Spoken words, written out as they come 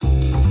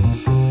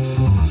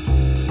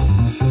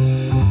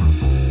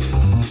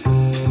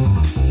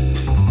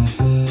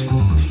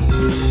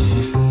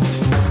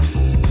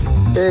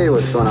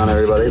What's going on,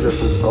 everybody?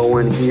 This is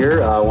Owen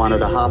here. I wanted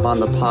to hop on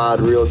the pod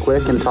real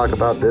quick and talk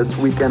about this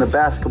weekend of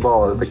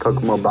basketball that the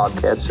Kokomo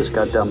BobKats just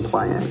got done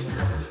playing.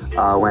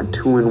 Went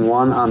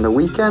 2-1 on the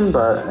weekend,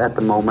 but at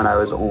the moment I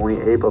was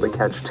only able to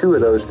catch 2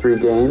 of those 3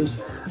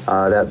 games,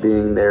 that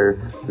being their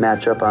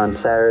matchup on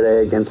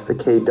Saturday against the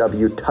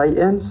KW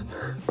Titans,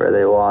 where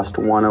they lost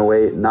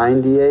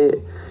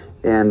 108-98,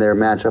 and their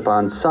matchup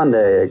on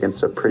Sunday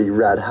against a pretty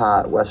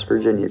red-hot West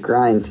Virginia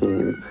grind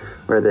team,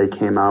 where they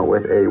came out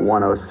with a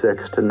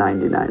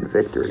 106-99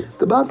 victory.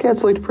 The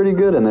BobKats looked pretty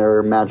good in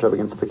their matchup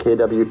against the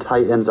KW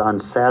Titans on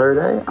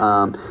Saturday.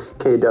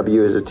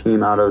 KW is a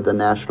team out of the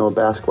National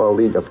Basketball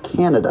League of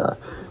Canada,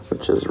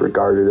 which is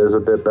regarded as a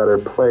bit better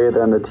play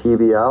than the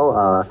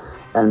TBL.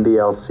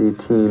 NBLC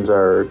teams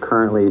are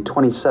currently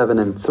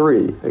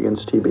 27-3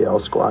 against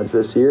TBL squads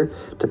this year,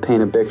 to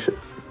paint a bit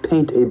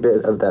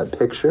of that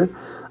picture.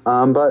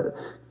 But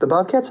the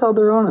BobKats held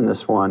their own in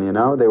this one, you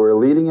know. They were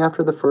leading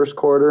after the first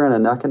quarter in a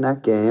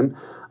neck-and-neck game,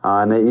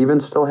 and they even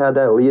still had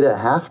that lead at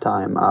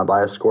halftime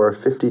by a score of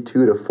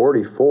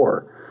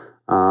 52-44.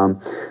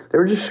 They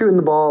were just shooting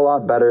the ball a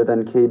lot better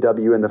than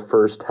KW in the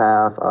first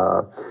half.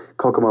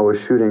 Kokomo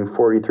was shooting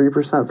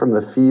 43% from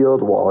the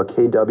field, while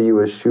KW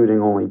was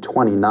shooting only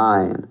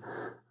 29%.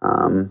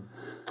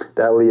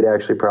 That lead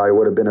actually probably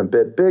would have been a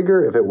bit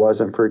bigger if it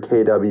wasn't for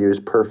KW's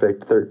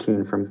perfect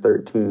 13 from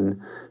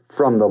 13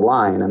 from the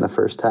line in the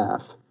first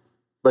half.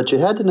 But you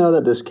had to know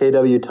that this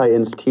KW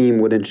Titans team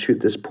wouldn't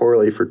shoot this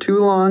poorly for too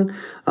long,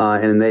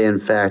 and they, in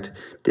fact,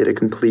 did a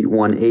complete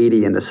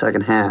 180 in the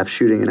second half,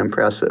 shooting an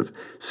impressive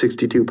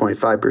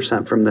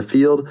 62.5% from the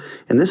field.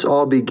 And this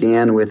all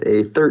began with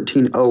a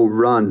 13-0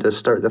 run to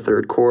start the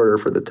third quarter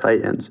for the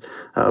Titans,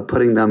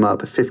 putting them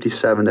up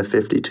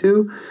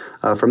 57-52.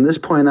 From this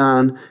point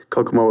on,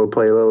 Kokomo would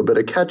play a little bit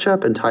of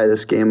catch-up and tie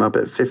this game up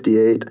at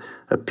 58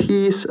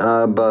 apiece,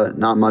 but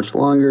not much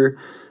longer.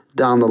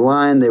 Down the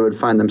line, they would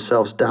find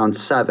themselves down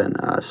 7,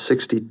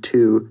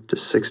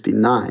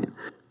 62-69.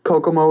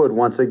 Kokomo would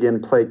once again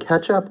play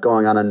catch-up,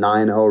 going on a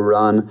 9-0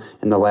 run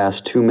in the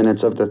last 2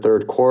 minutes of the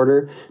third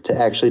quarter to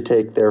actually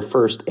take their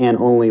first and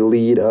only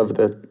lead of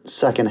the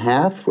second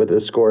half with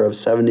a score of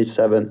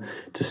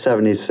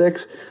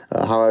 77-76.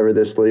 However,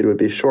 this lead would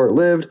be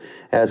short-lived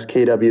as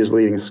KW's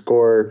leading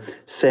scorer,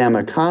 Sam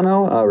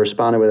Akano,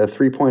 responded with a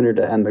three-pointer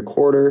to end the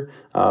quarter,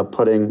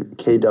 putting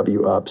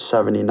KW up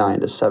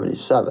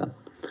 79-77.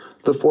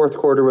 The fourth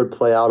quarter would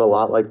play out a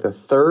lot like the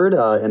third,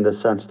 in the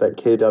sense that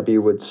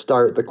KW would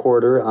start the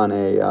quarter on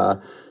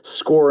a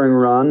scoring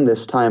run,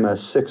 this time a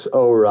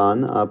 6-0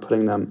 run,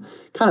 putting them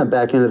kind of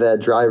back into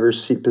that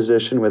driver's seat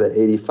position with an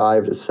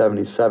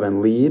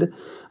 85-77 lead.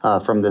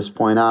 From this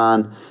point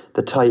on,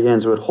 the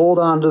Titans would hold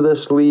on to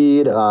this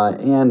lead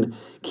and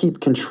keep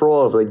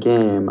control of the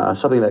game,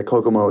 something that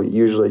Kokomo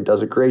usually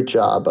does a great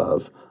job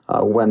of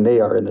when they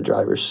are in the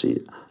driver's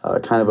seat.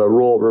 Kind of a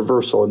role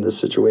reversal in this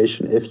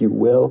situation, if you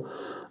will.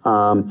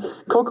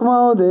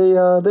 Kokomo, they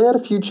had a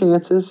few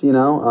chances, you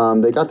know.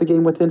 They got the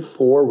game within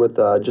 4 with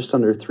just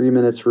under 3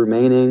 minutes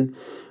remaining.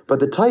 But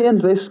the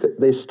Titans,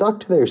 they stuck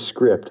to their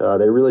script.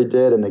 They really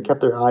did, and they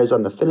kept their eyes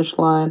on the finish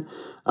line.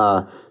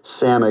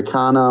 Sam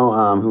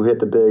Akano, who hit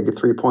the big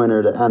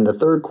three-pointer to end the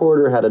third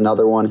quarter, had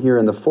another one here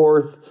in the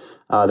fourth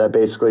that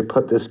basically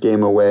put this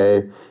game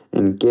away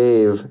and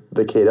gave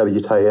the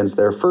KW Titans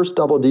their first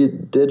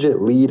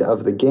double-digit lead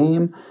of the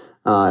game,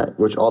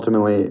 which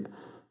ultimately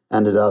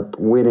ended up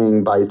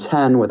winning by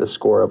 10 with a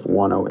score of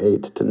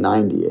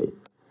 108-98.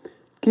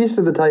 Keys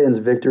to the Titans'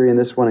 victory in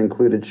this one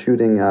included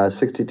shooting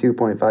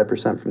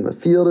 62.5% from the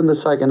field in the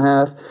second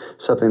half,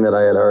 something that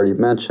I had already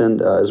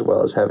mentioned, as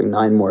well as having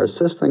 9 more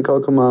assists than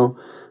Kokomo,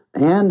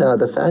 and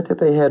the fact that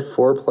they had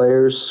 4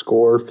 players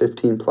score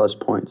 15-plus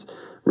points.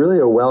 Really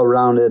a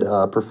well-rounded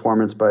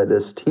performance by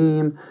this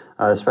team,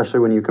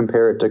 especially when you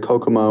compare it to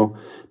Kokomo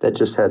that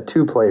just had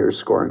 2 players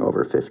scoring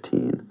over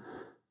 15.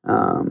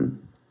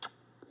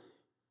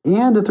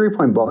 And the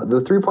three-point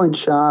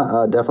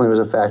shot definitely was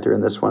a factor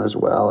in this one as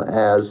well,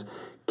 as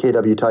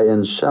KW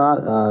Titans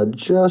shot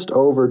just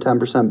over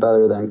 10%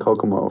 better than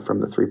Kokomo from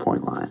the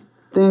three-point line.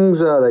 Things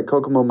that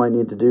Kokomo might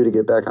need to do to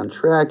get back on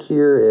track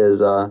here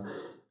is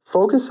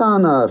focus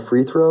on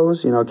free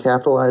throws, you know,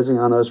 capitalizing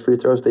on those free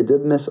throws. They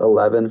did miss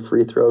 11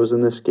 free throws in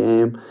this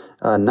game.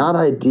 Not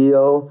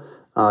ideal.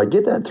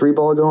 Get that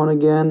 3-ball going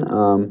again.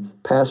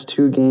 Past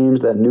 2 games,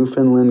 that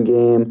Newfoundland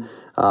game,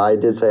 I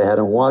did say I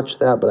hadn't watched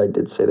that, but I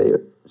did say they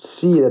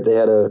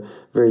had a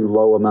very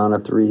low amount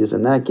of threes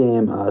in that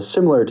game,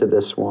 similar to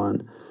this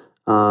one.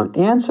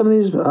 And some of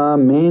these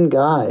main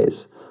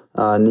guys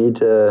need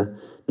to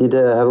have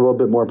a little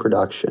bit more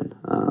production.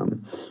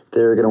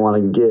 They're going to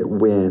want to get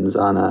wins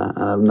on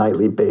a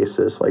nightly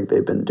basis like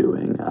they've been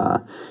doing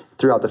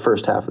throughout the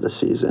first half of the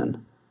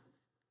season.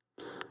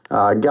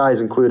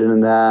 Guys included in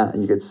that,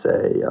 you could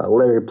say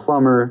Larry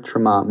Plummer,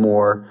 Tremont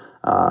Moore,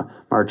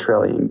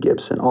 Martrelli, and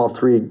Gibson. All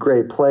 3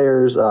 great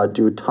players,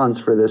 do tons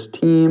for this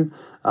team.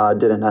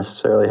 Didn't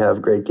necessarily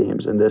have great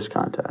games in this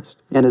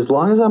contest. And as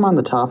long as I'm on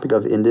the topic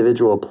of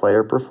individual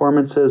player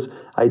performances,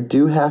 I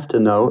do have to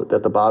note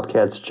that the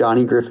BobKats'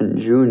 Johnny Griffin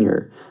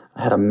Jr.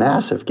 had a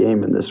massive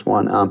game in this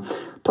one.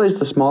 Plays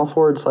the small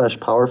forward /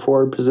 power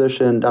forward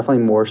position, definitely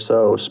more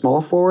so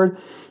small forward.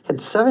 He had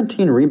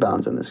 17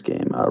 rebounds in this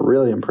game.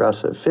 Really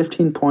impressive.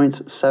 15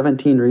 points,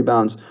 17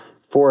 rebounds,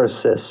 4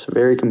 assists.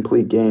 Very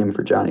complete game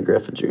for Johnny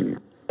Griffin Jr.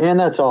 And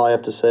that's all I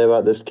have to say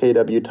about this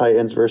KW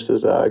Titans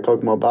versus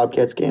Kokomo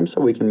BobKats game, so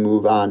we can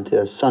move on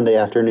to Sunday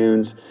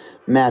afternoon's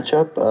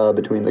matchup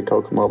between the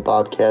Kokomo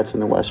BobKats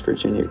and the West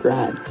Virginia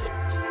Grind.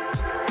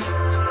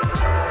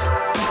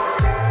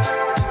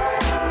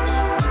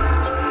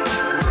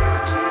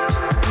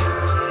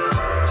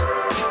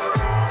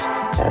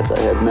 As I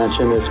had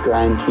mentioned, this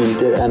Grind team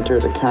did enter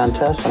the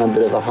contest on a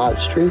bit of a hot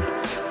streak,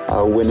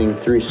 winning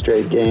 3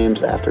 straight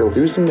games after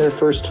losing their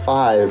first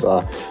 5.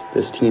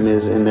 This team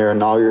is in their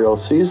inaugural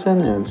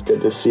season, and it's good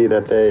to see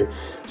that they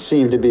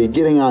seem to be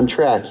getting on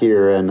track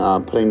here and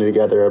putting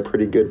together a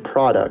pretty good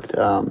product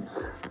in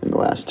the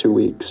last 2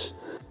 weeks.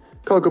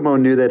 Kokomo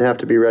knew they'd have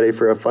to be ready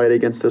for a fight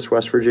against this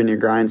West Virginia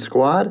Grind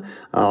squad,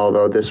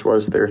 although this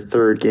was their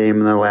 3rd game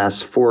in the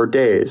last 4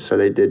 days, so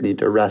they did need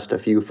to rest a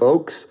few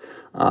folks.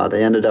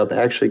 They ended up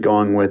actually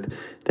going with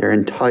their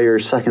entire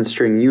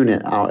second-string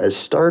unit out as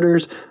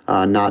starters,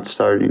 not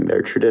starting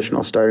their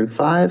traditional starting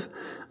 5.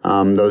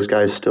 Those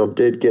guys still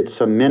did get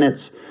some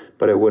minutes,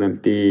 but it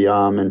wouldn't be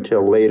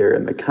until later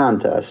in the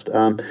contest.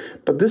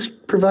 But this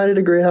provided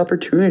a great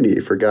opportunity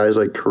for guys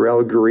like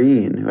Karel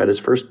Green, who had his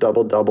first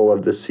double-double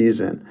of the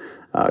season.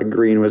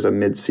 Green was a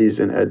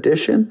mid-season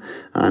addition,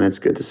 and it's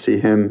good to see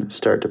him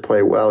start to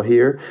play well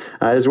here,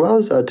 as well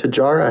as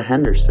Tajara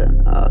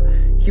Henderson.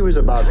 He was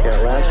a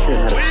Bobcat last year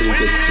and had a pretty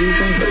good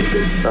season, but he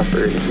did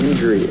suffer an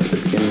injury at the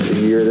beginning of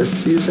the year this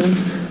season.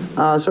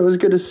 So it was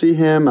good to see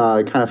him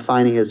kind of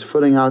finding his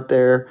footing out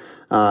there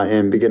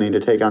and beginning to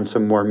take on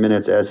some more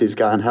minutes as he's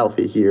gotten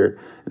healthy here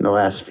in the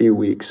last few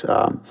weeks.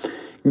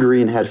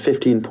 Green had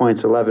 15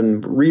 points,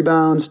 11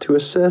 rebounds, 2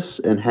 assists,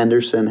 and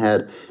Henderson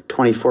had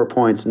 24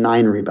 points,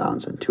 9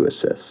 rebounds, and 2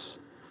 assists.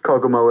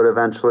 Kokomo would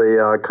eventually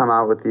come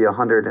out with the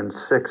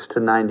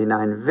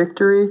 106-99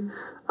 victory,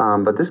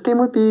 but this game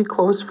would be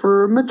close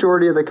for a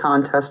majority of the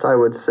contest, I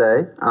would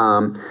say.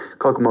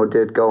 Kokomo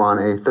did go on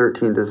a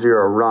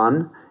 13-0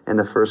 run in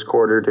the first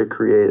quarter to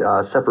create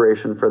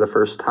separation for the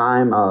first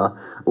time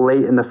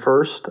late in the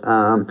first,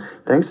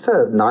 thanks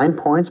to 9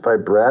 points by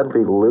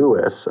Bradley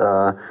Lewis,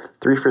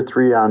 3 for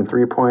 3 on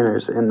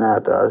 3-pointers in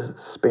that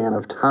span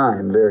of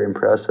time. Very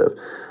impressive.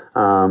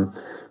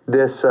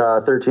 This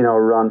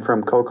 13-0 run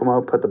from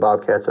Kokomo put the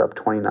Bobcats up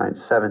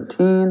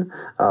 29-17.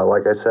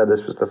 Like I said,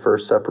 this was the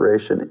first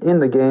separation in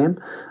the game.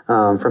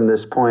 From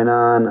this point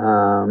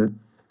on,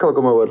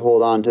 Kokomo would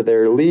hold on to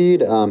their lead,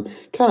 kind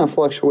of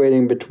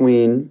fluctuating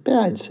between,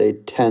 I'd say,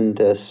 10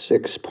 to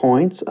 6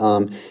 points.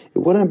 It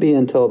wouldn't be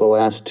until the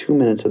last 2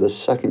 minutes of the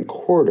second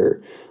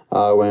quarter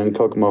when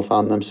Kokomo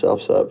found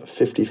themselves up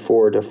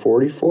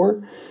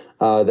 54-44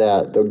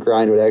 that the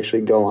Grind would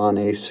actually go on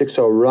a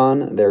 6-0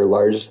 run, their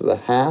largest of the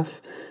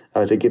half,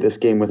 to get this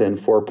game within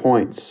 4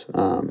 points,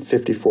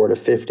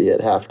 54-50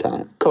 at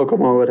halftime.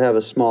 Kokomo would have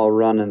a small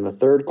run in the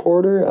third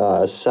quarter,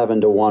 a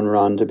 7-1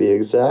 run to be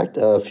exact,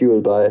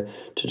 fueled by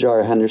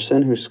Tajara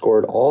Henderson, who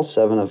scored all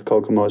 7 of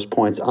Kokomo's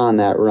points on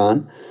that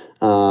run.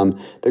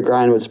 The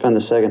Grind would spend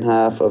the second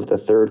half of the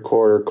third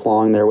quarter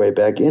clawing their way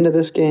back into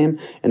this game,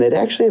 and they'd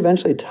actually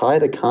eventually tie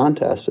the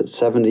contest at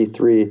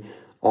 73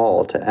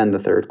 all to end the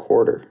third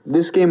quarter.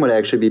 This game would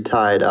actually be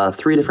tied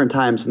 3 different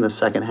times in the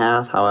second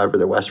half. However,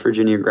 the West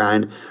Virginia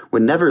Grind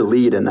would never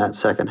lead in that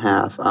second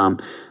half.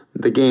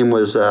 The game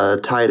was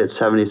tied at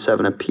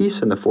 77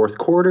 apiece in the fourth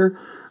quarter.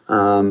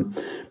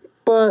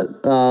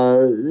 But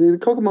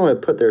Kokomo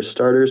had put their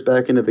starters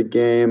back into the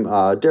game.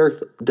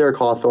 Derek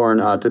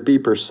Hawthorne, to be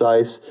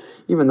precise,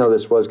 even though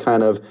this was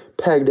kind of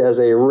pegged as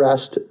a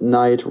rest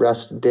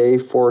day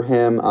for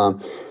him,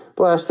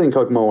 the last thing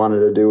Kokomo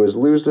wanted to do was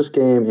lose this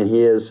game, and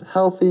he is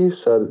healthy,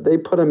 so they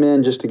put him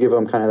in just to give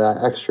him kind of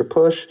that extra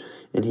push,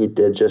 and he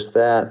did just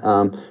that.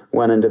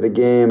 Went into the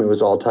game, it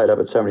was all tied up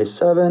at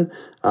 77,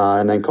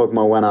 and then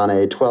Kokomo went on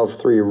a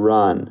 12-3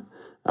 run,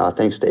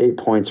 thanks to 8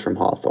 points from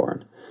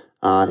Hawthorne.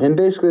 And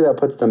basically that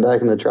puts them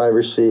back in the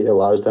driver's seat,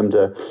 allows them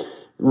to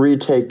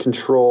retake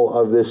control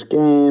of this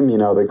game. You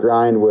know, the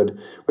Grind would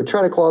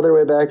try to claw their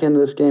way back into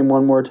this game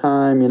one more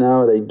time. You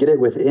know, they get it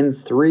within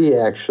 3,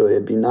 actually.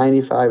 It'd be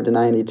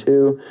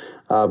 95-92,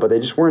 but they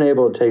just weren't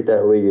able to take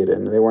that lead,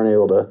 and they weren't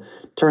able to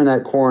turn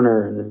that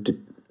corner and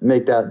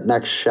make that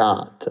next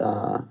shot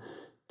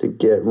to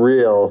get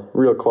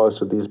real close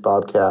with these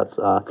Bobcats.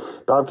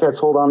 Bobcats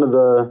hold on to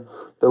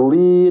the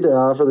lead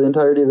for the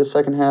entirety of the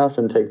second half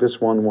and take this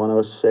one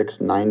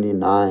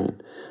 106-99.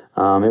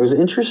 It was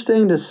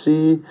interesting to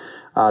see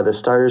the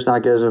starters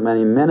not get as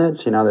many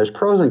minutes. You know, there's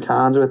pros and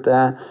cons with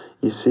that.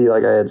 You see,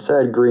 like I had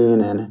said,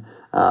 Green and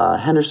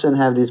Henderson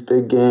have these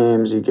big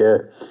games. You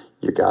get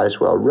your guys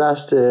well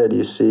rested.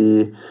 You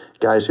see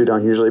guys who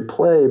don't usually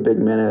play big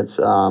minutes,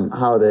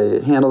 how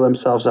they handle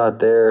themselves out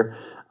there.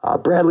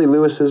 Bradley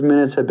Lewis's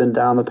minutes have been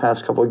down the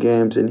past couple of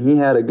games, and he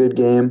had a good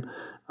game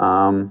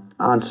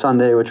on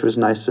Sunday, which was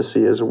nice to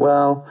see as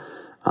well.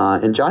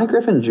 And Johnny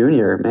Griffin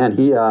Jr., man,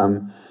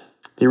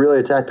 he really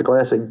attacked the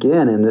glass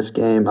again in this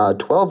game.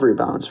 12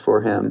 rebounds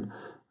for him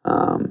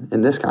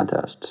in this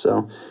contest.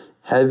 So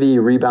heavy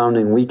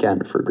rebounding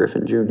weekend for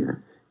Griffin Jr.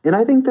 And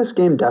I think this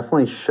game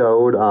definitely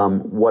showed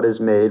what has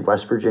made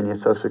West Virginia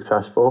so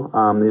successful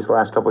these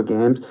last couple of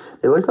games.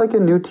 They looked like a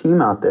new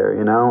team out there,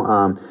 you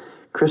know.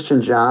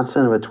 Christian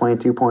Johnson with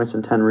 22 points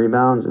and 10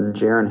 rebounds, and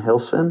Jaron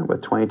Hilson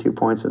with 22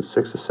 points and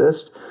 6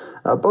 assists.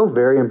 Both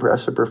very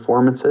impressive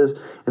performances,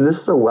 and this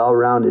is a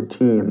well-rounded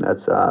team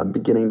that's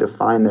beginning to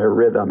find their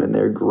rhythm and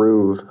their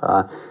groove.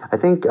 I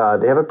think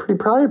they have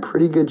probably a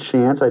pretty good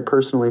chance, I'd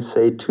personally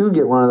say, to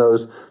get one of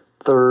those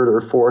third or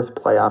fourth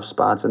playoff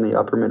spots in the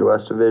Upper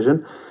Midwest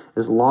Division,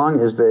 as long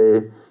as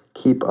they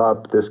keep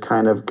up this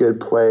kind of good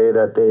play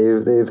that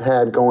they've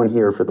had going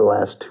here for the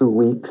last 2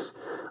 weeks.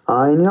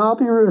 And I'll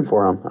be rooting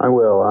for them. I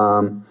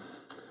will.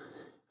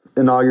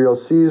 Inaugural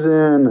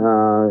season,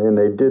 and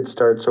they did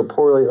start so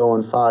poorly,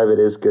 0-5. It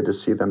is good to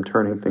see them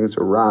turning things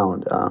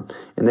around.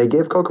 And they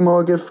gave Kokomo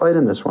a good fight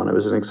in this one. It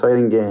was an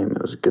exciting game.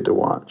 It was good to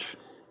watch.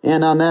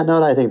 And on that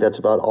note, I think that's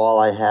about all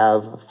I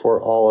have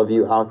for all of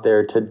you out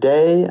there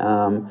today.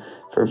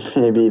 For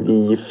maybe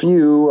the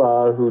few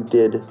who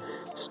did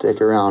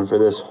stick around for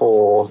this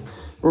whole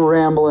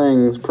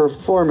rambling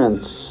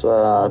performance,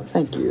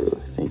 thank you.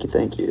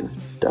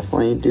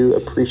 Definitely do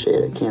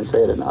appreciate it. Can't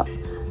say it enough.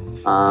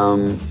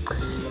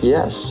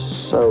 Yes,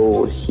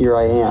 so here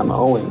I am,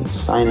 Owen,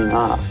 signing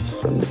off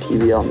from the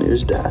TBL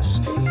News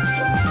Desk.